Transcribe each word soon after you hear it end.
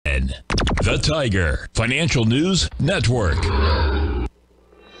The Tiger Financial News Network.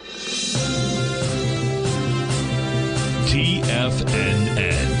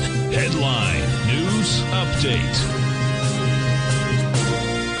 TFNN. Headline News Update.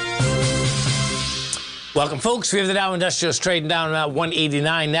 Welcome, folks. We have the Dow Industrials trading down about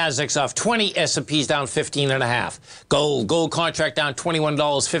 189. Nasdaq's off 20. S&P's down 15.5. Gold contract down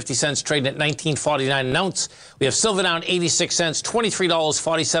 $21.50, trading at $19.49 an ounce. We have silver down 86 cents,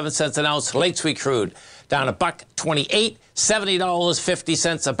 $23.47 an ounce. Late sweet crude down $1.28,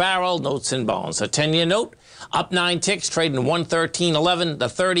 $70.50 a barrel. Notes and bonds. A 10-year note up 9 ticks, trading 113.11. The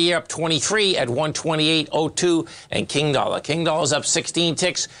 30-year up 23 at 128.02. And King Dollar's up 16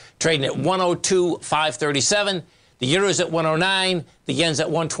 ticks, trading at 102.537. The euro's at 109. The yen's at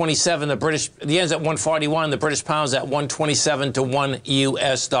 127. The yen's at 141. The British pound's at 127 to $1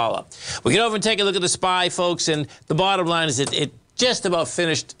 US. We get over and take a look at the SPY, folks, and the bottom line is it just about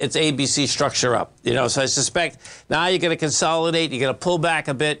finished its ABC structure up. So I suspect now you're going to consolidate. You're going to pull back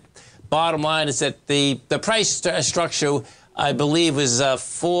a bit. Bottom line is that the price structure, I believe, was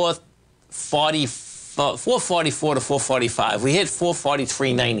 444 to 445. We hit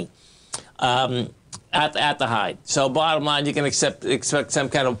 443.90 at the high. So bottom line, you can expect some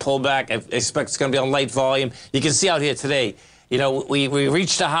kind of pullback. I expect it's going to be on light volume. You can see out here today, we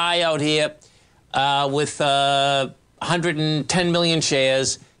reached a high out here with 110 million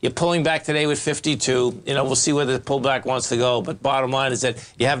shares. You're pulling back today with 52. We'll see where the pullback wants to go. But bottom line is that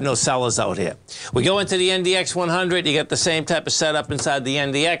you have no sellers out here. We go into the NDX 100. You get the same type of setup inside the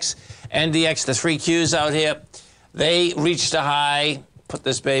NDX. NDX, the 3 Qs out here, they reached a high. Put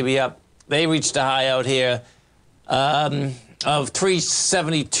this baby up. They reached a high out here of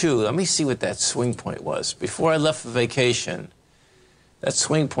 372. Let me see what that swing point was. Before I left for vacation, that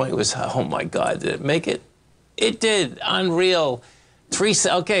swing point was, oh, my God, did it make it? It did. Unreal.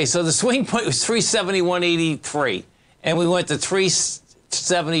 Okay, so the swing point was 371.83, and we went to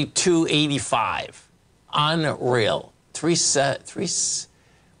 372.85. Unreal. What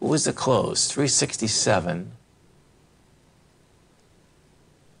was the close? 367.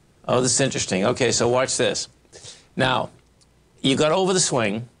 Oh, this is interesting. Okay, so watch this. Now, you got over the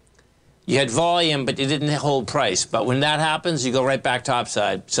swing. You had volume, but you didn't hold price. But when that happens, you go right back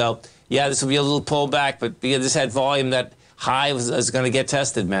topside. So, yeah, this will be a little pullback, but because this had volume, that high was going to get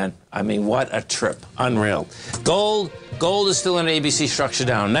tested, man. I mean, what a trip. Unreal. Gold is still in an ABC structure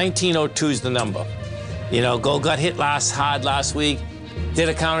down. 1902 is the number. Gold got hit hard last week. Did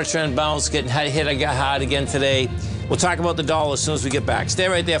a counter trend bounce, getting hit hard again today. We'll talk about the dollar as soon as we get back. Stay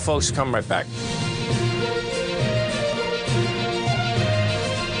right there, folks. Come right back.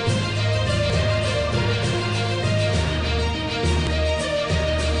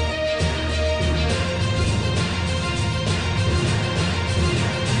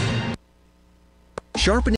 Sharpening